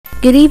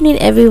Good evening,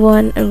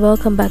 everyone, and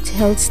welcome back to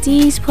Health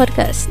Steez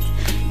Podcast,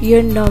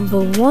 your number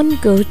one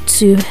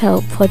go-to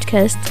health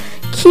podcast,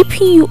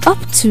 keeping you up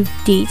to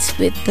date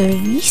with the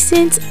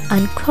recent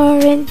and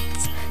current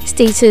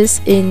status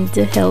in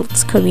the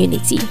health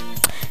community.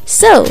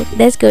 So,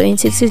 let's go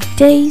into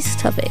today's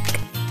topic.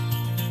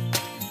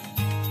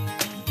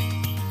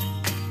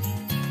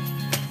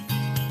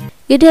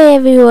 Good day,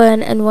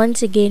 everyone, and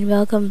once again,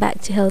 welcome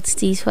back to Health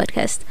Steez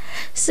Podcast.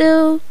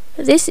 So,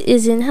 this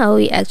isn't how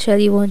we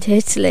actually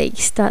wanted to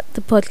start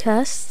the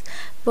podcast,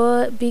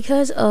 but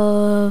because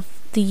of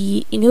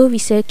we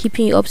said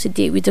keeping you up to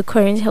date with the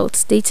current health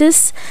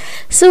status.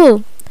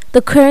 So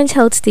the current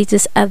health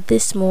status at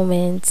this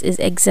moment is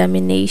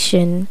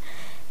examination.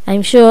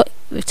 I'm sure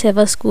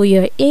whichever school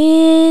you're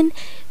in,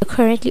 you're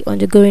currently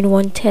undergoing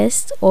one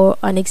test or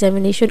an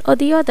examination or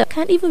the other.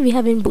 Can't even be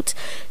having both,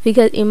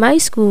 because in my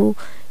school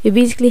we're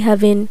basically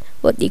having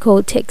what they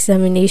call tech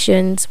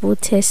examinations,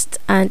 both tests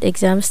and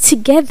exams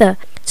together.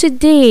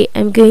 Today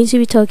I'm going to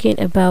be talking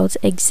about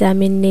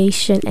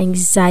examination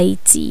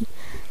anxiety.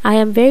 I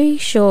am very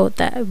sure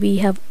that we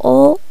have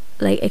all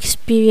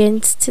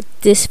experienced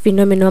this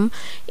phenomenon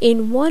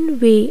in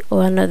one way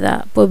or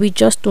another, but we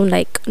just don't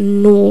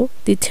know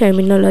the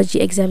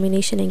terminology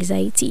examination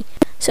anxiety.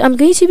 So I'm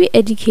going to be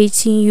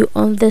educating you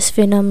on this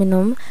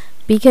phenomenon,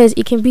 because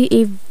it can be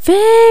a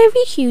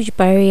very huge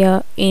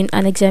barrier in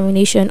an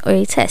examination or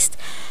a test.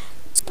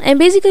 I'm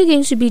basically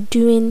going to be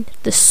doing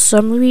the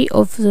summary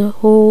of the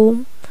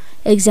whole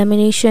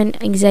examination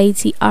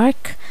anxiety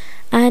arc,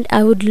 and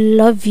I would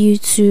love you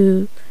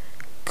to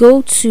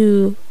go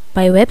to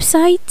my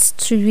website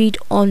to read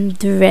on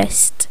the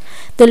rest.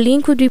 The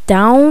link would be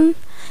down,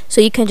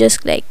 so you can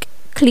just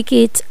click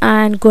it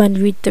and go and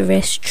read the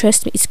rest.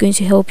 Trust me, it's going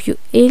to help you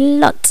a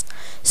lot.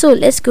 So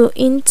let's go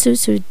into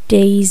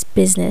today's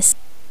business.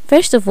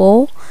 First of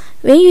all,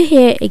 when you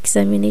hear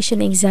examination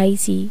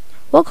anxiety,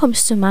 what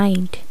comes to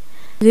mind?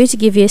 I'm going to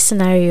give you a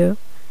scenario.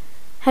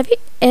 Have you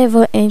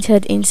ever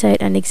entered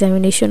inside an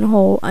examination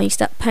hall and you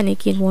start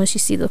panicking once you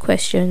see the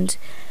questions?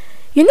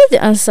 You know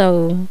the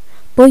answer,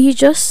 but you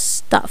just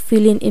start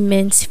feeling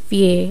immense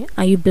fear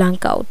and you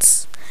blank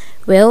out.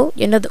 Well,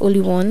 you're not the only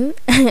one,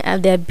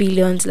 and there are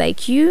billions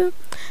like you,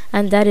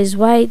 and that is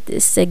why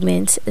this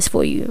segment is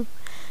for you.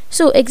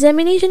 So,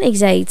 examination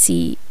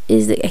anxiety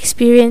is the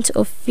experience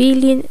of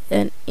feeling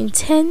an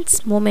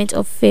intense moment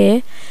of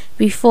fear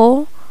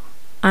before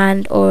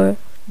and or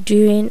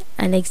during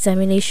an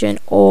examination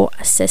or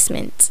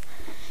assessment.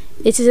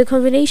 It is a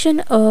combination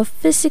of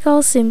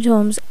physical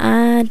symptoms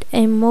and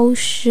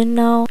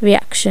emotional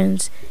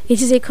reactions. It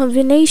is a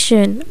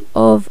combination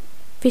of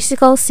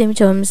physical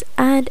symptoms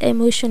and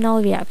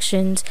emotional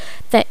reactions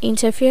that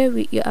interfere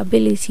with your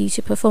ability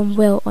to perform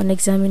well on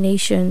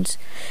examinations.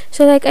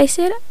 So like I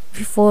said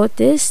before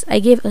this, I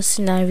gave a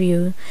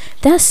scenario.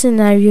 That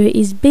scenario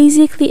is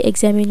basically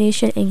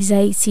examination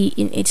anxiety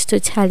in its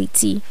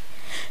totality.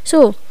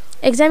 So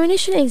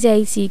examination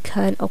anxiety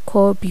can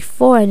occur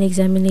before an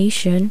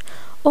examination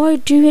or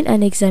during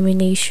an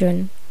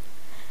examination.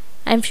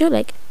 I'm sure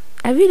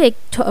have you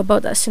thought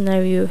about that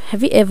scenario?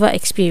 Have you ever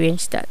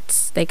experienced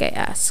that? Like I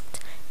asked.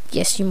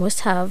 Yes, you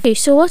must have. Okay,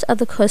 so what are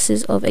the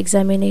causes of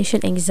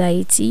examination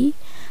anxiety?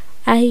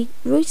 I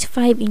wrote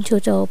 5 in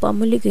total, but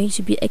I'm only going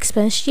to be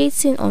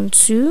expatiating on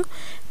 2.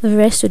 The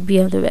rest would be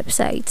on the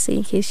website, so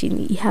in case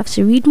you have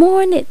to read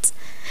more on it.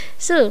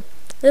 So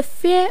the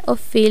fear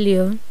of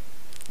failure,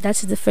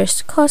 that's the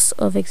first cause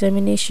of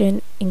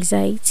examination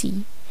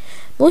anxiety.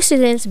 Most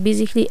students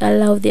basically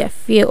allow their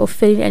fear of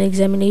failing an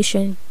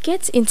examination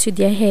get into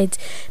their head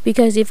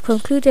because they've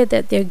concluded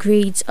that their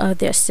grades are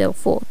their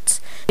self-worth.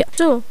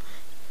 So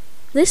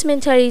this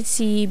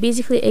mentality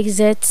basically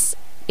exerts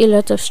a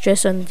lot of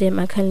stress on them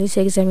and can lead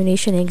to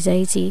examination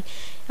anxiety.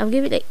 I'm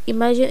giving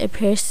imagine a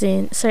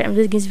person. Sorry, I'm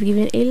just going to be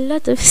giving a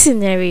lot of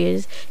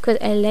scenarios because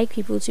I like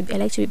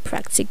to be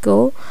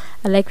practical.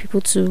 I like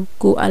people to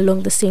go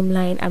along the same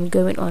line I'm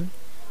going on.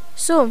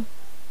 So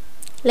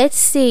let's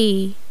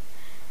say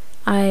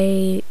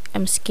I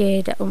am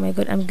scared that, oh my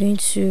god, I'm going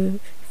to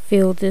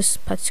fail this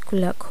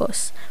particular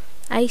course.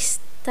 I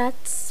start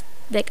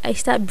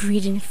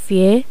breathing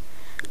fear,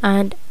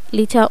 and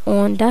later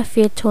on that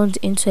fear turns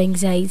into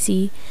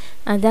anxiety,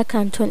 and that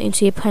can turn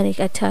into a panic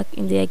attack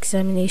in the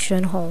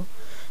examination hall.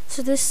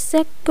 So the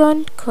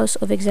second cause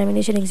of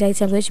examination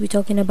anxiety I'm going to be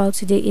talking about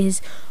today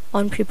is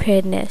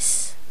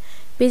unpreparedness.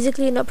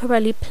 Basically not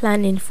properly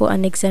planning for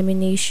an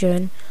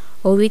examination,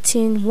 or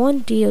waiting 1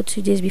 day or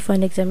 2 days before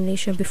an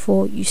examination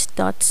before you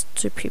start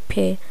to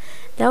prepare.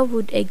 That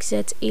would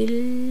exert a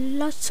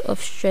lot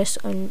of stress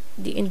on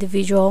the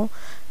individual,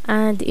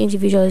 and the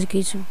individual is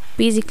going to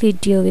basically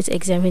deal with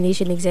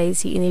examination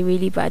anxiety in a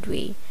really bad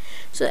way.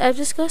 So I've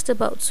discussed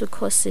about 2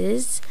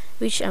 causes,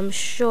 which I'm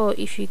sure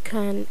if you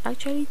can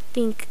actually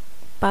think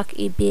back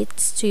a bit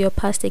to your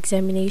past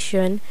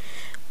examination,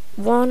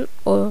 one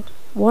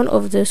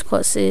of those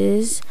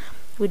causes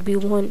would be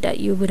one that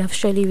you would have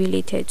surely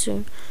related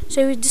to.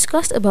 So we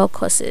discussed about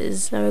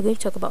causes. Now we're going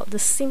to talk about the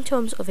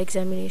symptoms of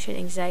examination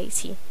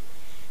anxiety.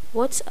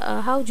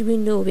 How do we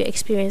know we're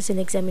experiencing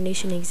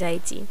examination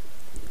anxiety?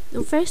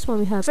 The first one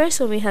we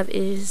have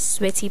is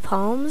sweaty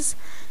palms,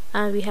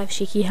 and we have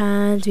shaky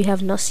hands, we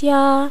have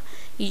nausea,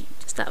 you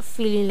start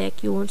feeling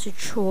like you want to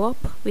throw up,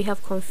 we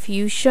have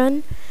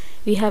confusion,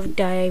 we have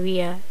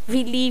diarrhea.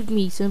 Believe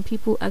me, some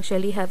people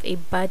actually have a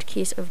bad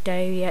case of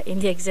diarrhea in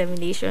the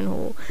examination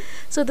hall.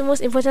 So the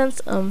most important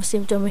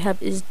symptom we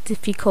have is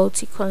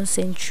difficulty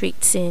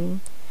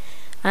concentrating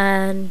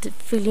and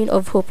feeling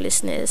of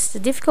hopelessness. The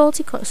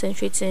difficulty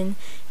concentrating,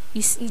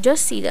 you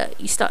just see that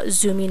you start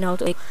zooming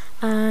out, like,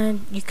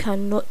 and you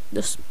cannot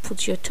just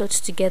put your thoughts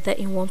together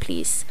in one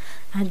place,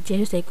 and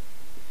there's like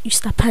you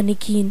start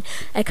panicking.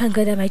 I can't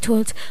gather my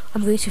thoughts.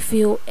 I'm going to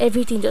feel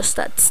everything just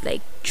starts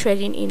like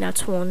treading in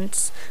at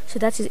once. So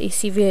that is a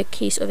severe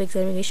case of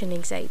examination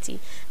anxiety.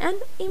 And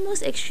in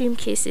most extreme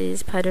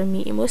cases,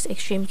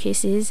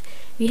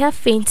 we have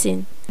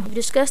fainting. We've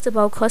discussed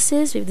about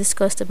causes, we've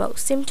discussed about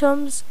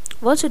symptoms.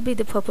 What would be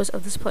the purpose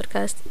of this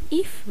podcast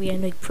if we are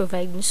not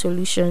providing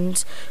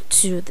solutions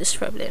to these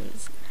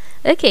problems?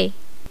 Okay,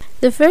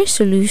 the first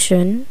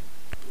solution,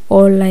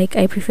 or like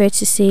I prefer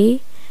to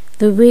say,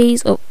 the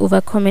ways of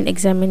overcoming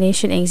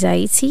examination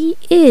anxiety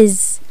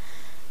is: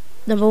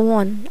 number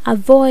one,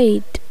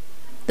 avoid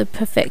the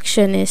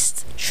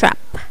perfectionist trap.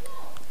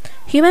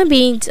 Human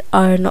beings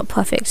are not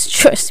perfect.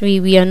 Trust me,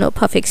 we are not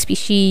perfect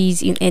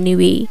species in any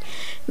way.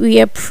 We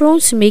are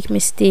prone to make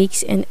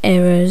mistakes and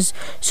errors,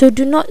 so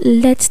do not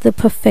let the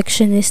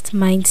perfectionist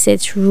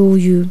mindset rule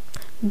you.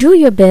 Do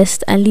your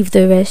best and leave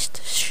the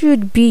rest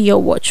should be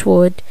your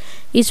watchword.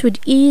 It would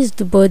ease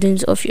the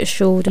burdens off your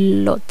shoulder a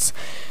lot.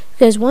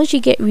 Because once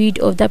you get rid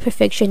of that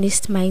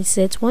perfectionist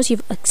mindset, once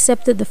you've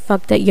accepted the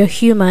fact that you're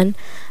human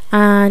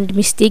and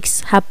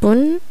mistakes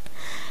happen,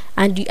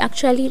 and you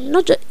actually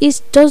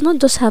it does not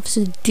just have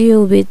to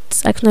deal with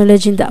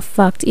acknowledging that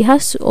fact, it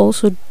has to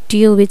also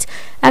deal with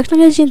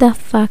acknowledging that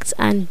fact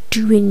and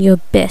doing your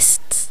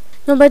best.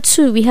 Number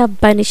two, we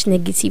have banish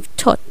negative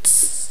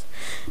thoughts.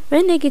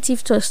 When negative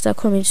thoughts start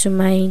coming to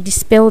mind,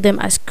 dispel them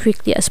as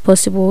quickly as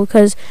possible,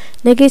 because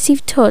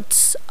negative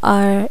thoughts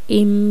are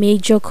a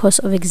major cause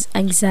of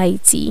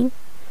anxiety,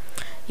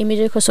 a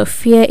major cause of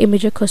fear, a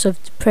major cause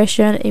of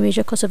depression, a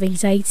major cause of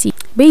anxiety.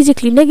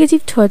 Basically,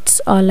 negative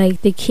thoughts are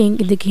like the king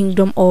in the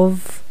kingdom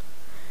of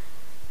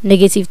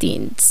negative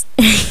things.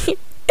 I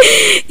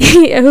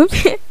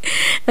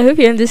hope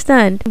you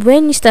understand.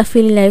 When you start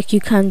feeling like you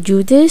can't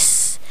do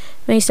this,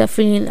 when you start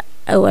feeling,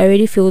 oh, I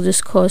already failed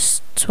this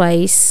course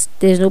twice,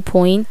 there's no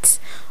point,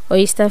 or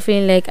you start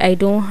feeling like I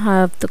don't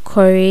have the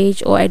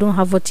courage, or I don't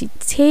have what it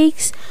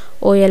takes,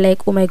 or you're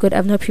like, oh my god,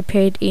 I've not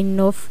prepared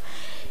enough.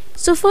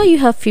 So far you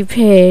have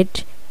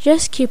prepared,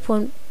 just keep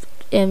on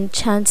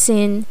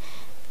chanting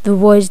the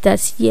words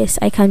that yes,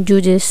 I can do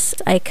this,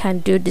 I can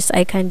do this,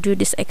 I can do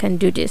this, I can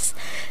do this.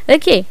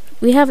 Okay,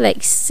 we have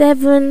like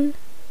 7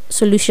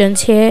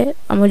 solutions here.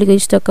 I'm only going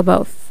to talk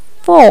about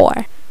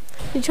 4.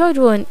 The third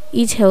one,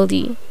 eat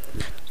healthy.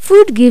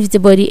 Food gives the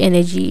body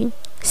energy.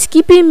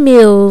 Skipping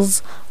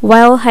meals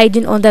while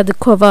hiding under the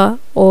cover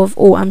of,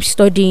 oh, I'm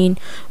studying,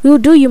 will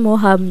do you more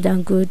harm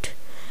than good.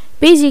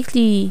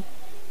 Basically,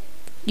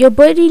 your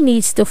body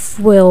needs the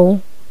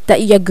fuel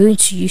that you're going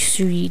to use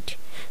to read.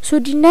 So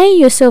denying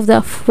yourself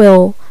that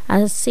fuel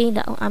and saying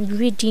that, oh, I'm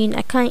reading,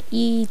 I can't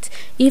eat.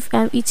 If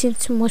I'm eating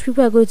too much,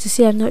 people are going to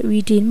say I'm not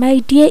reading. My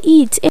dear,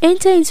 eat.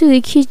 Enter into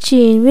the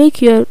kitchen, make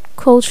your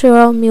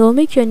cultural meal,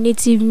 make your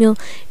native meal.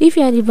 If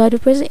you're an Ibadan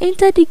person,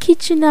 enter the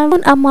kitchen and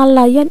run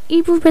amala. You're an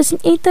Igbo person,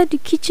 enter the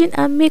kitchen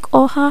and make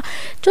oha.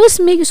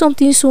 Just make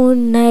something so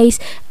nice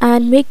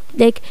and make,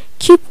 like,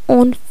 keep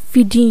on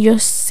feeding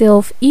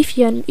yourself. If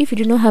you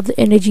do not have the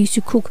energy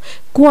to cook,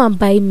 go and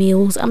buy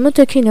meals. I'm not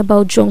talking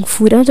about junk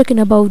food, I'm not talking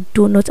about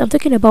donuts, I'm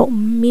talking about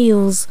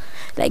meals,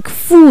 like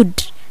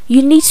food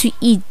you need to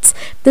eat.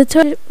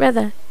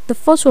 The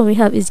first one we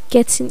have is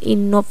getting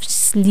enough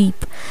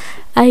sleep.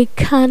 I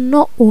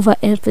cannot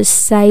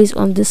overemphasize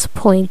on this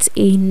point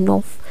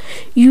enough.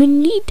 You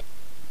need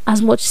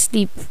as much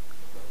sleep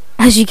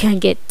as you can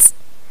get.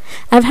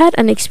 I've had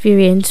an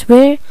experience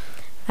where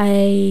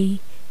I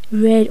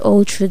read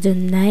all through the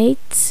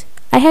night.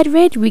 I had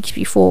read weeks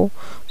before,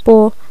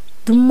 but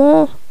the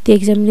more the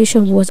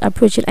examination was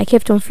approaching, I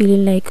kept on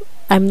feeling like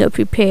I'm not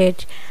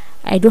prepared,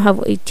 I don't have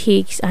what it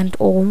takes and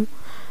all.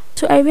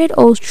 So I read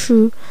all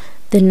through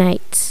the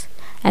night.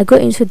 I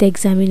got into the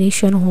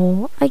examination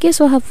hall. I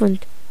guess what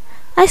happened?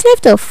 I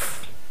slept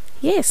off.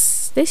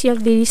 Yes, this young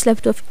lady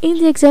slept off in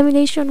the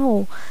examination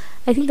hall.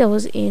 I think that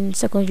was in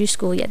secondary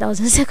school. Yeah, that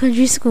was in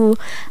secondary school.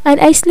 And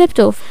I slept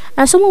off.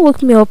 And someone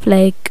woke me up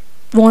like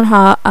 1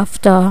 hour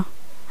after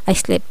I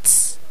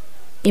slept.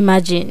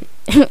 Imagine.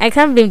 I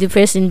can't blame the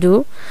person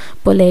though,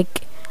 but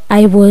like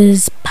I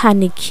was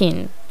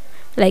panicking,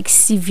 like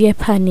severe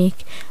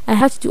panic. I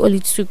had to do all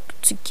it took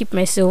to keep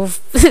myself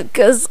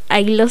because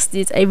I lost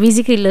it. I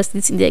basically lost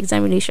it in the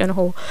examination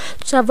hall.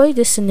 To avoid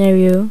this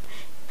scenario,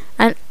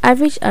 an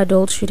average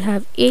adult should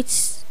have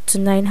 8 to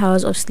 9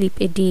 hours of sleep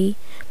a day,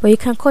 but you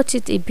can cut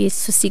it a bit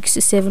to 6 to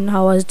 7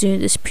 hours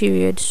during this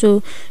period,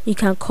 so you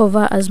can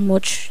cover as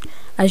much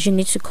as you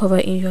need to cover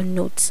in your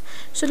notes.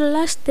 So the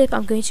last step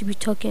I'm going to be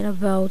talking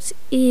about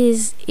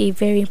is a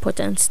very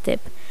important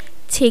step.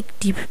 Take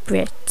deep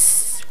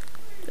breaths.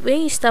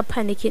 When you start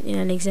panicking in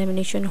an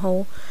examination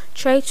hall,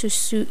 try to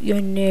soothe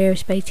your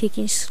nerves by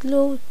taking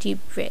slow, deep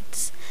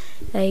breaths.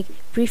 Like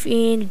breathe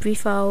in,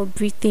 breathe out,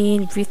 breathe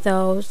in, breathe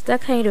out,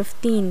 that kind of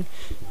thing.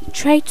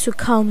 Try to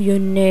calm your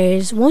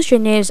nerves. Once your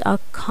nerves are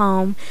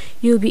calm,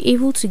 you'll be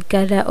able to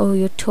gather all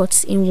your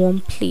thoughts in one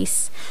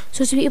place.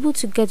 So to be able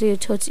to gather your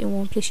thoughts in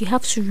one place, you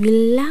have to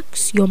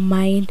relax your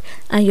mind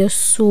and your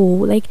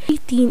soul. Like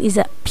everything is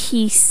at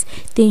peace,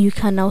 then you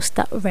can now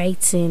start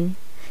writing.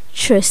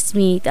 Trust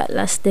me, that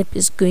last step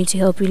is going to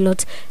help you a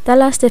lot. That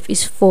last step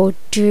is for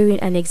during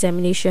an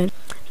examination.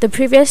 The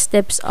previous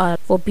steps are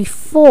for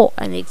before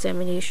an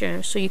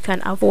examination, so you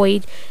can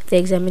avoid the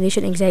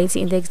examination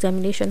anxiety in the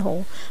examination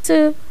hall.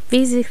 So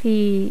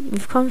basically,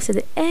 we've come to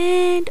the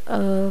end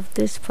of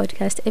this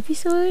podcast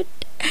episode.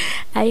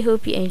 I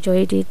hope you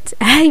enjoyed it.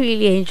 I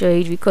really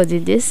enjoyed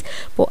recording this,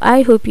 but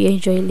I hope you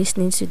enjoy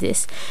listening to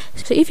this.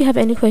 So if you have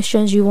any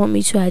questions you want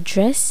me to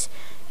address,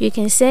 you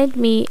can send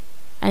me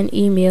an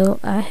email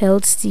at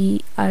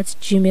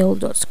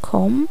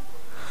healthstea@gmail.com,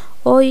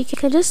 or you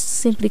can just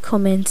simply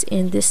comment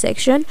in this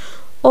section,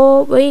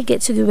 or when you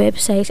get to the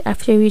website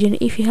after reading,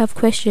 if you have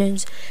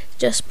questions,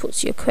 just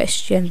put your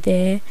question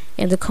there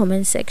in the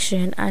comment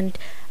section and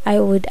I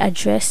would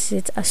address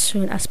it as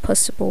soon as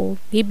possible,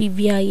 maybe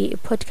via a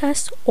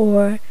podcast,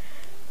 or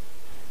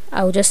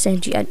I'll just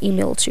send you an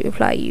email to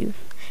reply you.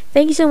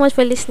 Thank you so much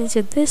for listening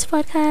to this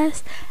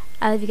podcast.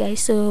 I love you guys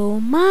so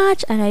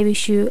much and I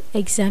wish you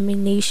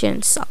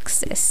examination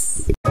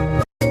success.